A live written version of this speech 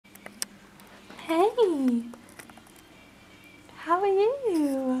Hey! How are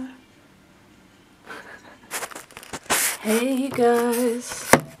you? Hey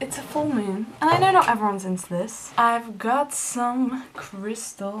guys! It's a full moon, and I know not everyone's into this. I've got some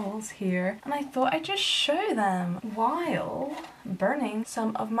crystals here, and I thought I'd just show them while burning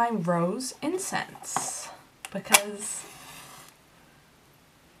some of my rose incense. Because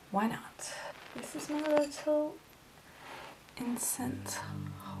why not? This is my little incense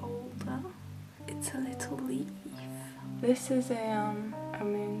holder. It's a little leaf. This is a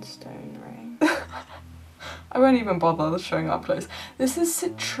moonstone ring. I won't even bother showing up close. This is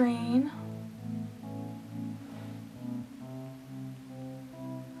citrine.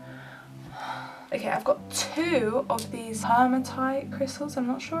 Okay, I've got 2 of these hematite crystals. I'm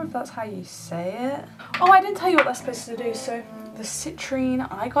not sure if that's how you say it. Oh, I didn't tell you what that's supposed to do. So the citrine,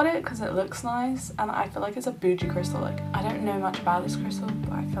 I got it because it looks nice and I feel like it's a bougie crystal. Like, I don't know much about this crystal,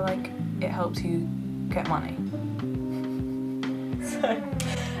 but I feel like it helps you get money.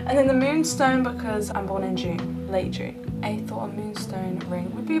 And then the moonstone, because I'm born in June, late June, I thought a moonstone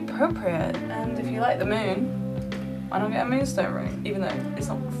ring would be appropriate. And if you like the moon, why not get a moonstone ring? Even though it's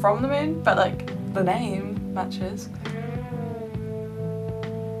not from the moon, but like the name matches.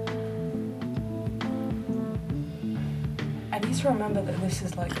 I need to remember that this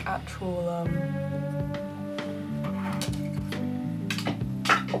is like actual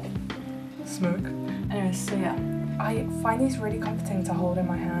smoke. Anyways, so yeah. I find these really comforting to hold in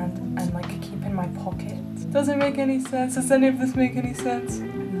my hand and like keep in my pocket. Doesn't make any sense. Does any of this make any sense?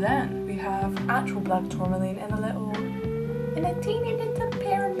 Then we have actual black tourmaline in a teeny little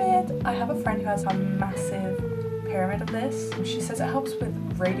pyramid. I have a friend who has a massive pyramid of this. She says it helps with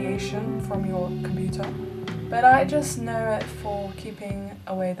radiation from your computer. But I just know it for keeping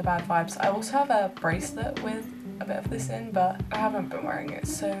away the bad vibes. I also have a bracelet with a bit of this in, but I haven't been wearing it,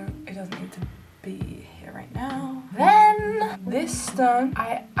 so it doesn't need to be here right now. Then this stone,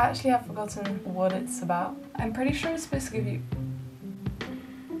 I actually have forgotten what it's about. I'm pretty sure it's supposed to give you,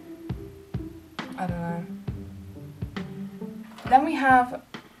 I don't know. Then we have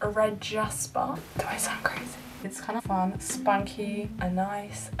a red jasper. Do I sound crazy? It's kind of fun, spunky,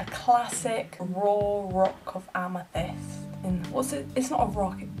 a classic raw rock of amethyst. In what's it? It's not a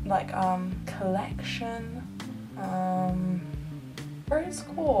rock, like collection. Rose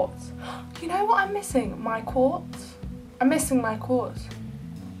quartz. You know what I'm missing? My quartz. I'm missing my quartz.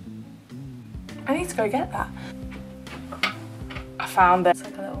 I need to go get that. I found it. It's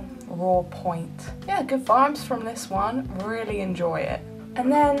like a little raw point. Yeah, good vibes from this one. Really enjoy it. And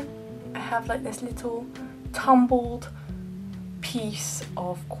then I have like this little tumbled piece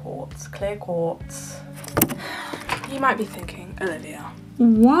of quartz, clear quartz. You might be thinking, Olivia,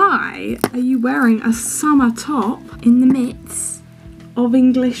 why are you wearing a summer top in the midst of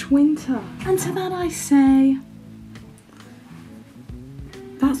English winter? And to that I say,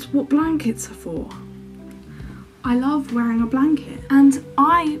 that's what blankets are for. I love wearing a blanket, and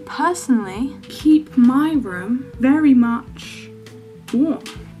I personally keep my room very much warm,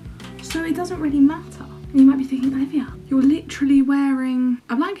 so it doesn't really matter. And you might be thinking, Olivia, you're literally wearing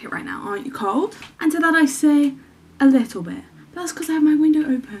a blanket right now, aren't you cold? And to that I say, a little bit. That's because I have my window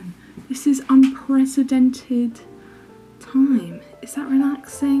open. This is unprecedented time. Is that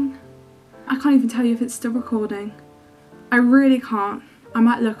relaxing? I can't even tell you if it's still recording. I really can't. I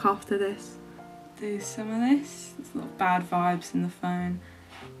might look after this. Do some of this. There's a lot of bad vibes in the phone.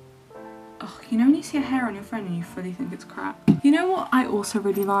 Oh, you know when you see a hair on your phone and you fully think it's crap? You know what I also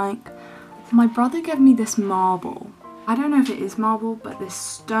really like? My brother gave me this marble. I don't know if it is marble, but this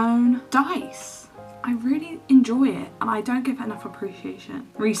stone dice. I really enjoy it and I don't give it enough appreciation.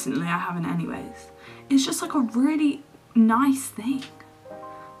 Recently I haven't anyways. It's just like a really nice thing.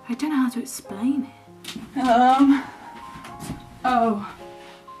 I don't know how to explain it. Oh,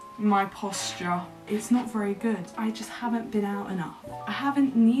 my posture. It's not very good. I just haven't been out enough. I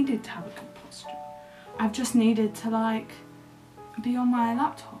haven't needed to have a good posture. I've just needed to like be on my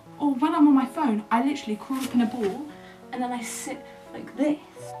laptop. Or when I'm on my phone, I literally crawl up in a ball and then I sit like this.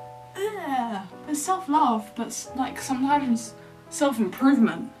 Ugh. It's self-love, but like sometimes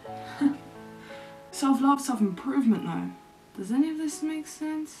self-improvement. Self-love, self-improvement though. Does any of this make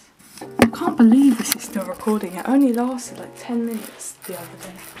sense? I can't believe this is still recording. It only lasted like 10 minutes the other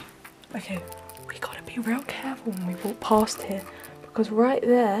day. Okay, we gotta be real careful when we walk past here because right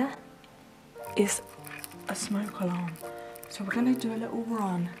there is a smoke alarm. So we're gonna do a little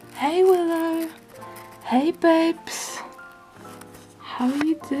run. Hey Willow. Hey babes. How are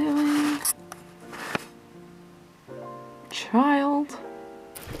you doing? Child.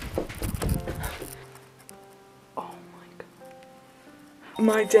 Oh my god.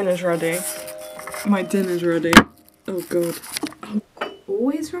 My dinner's ready. My dinner's ready. Oh god. Oh.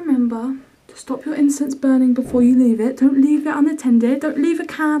 Always remember to stop your incense burning before you leave it. Don't leave it unattended. Don't leave a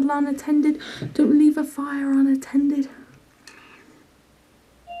candle unattended. Don't leave a fire unattended.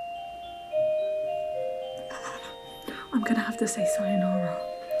 I'm gonna have to say sayonara.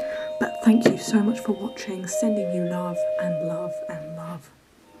 But thank you so much for watching. Sending you love and love and love.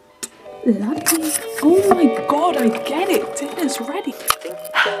 Love you. Oh my god, I get it. Dinner's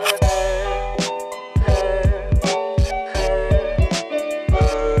ready.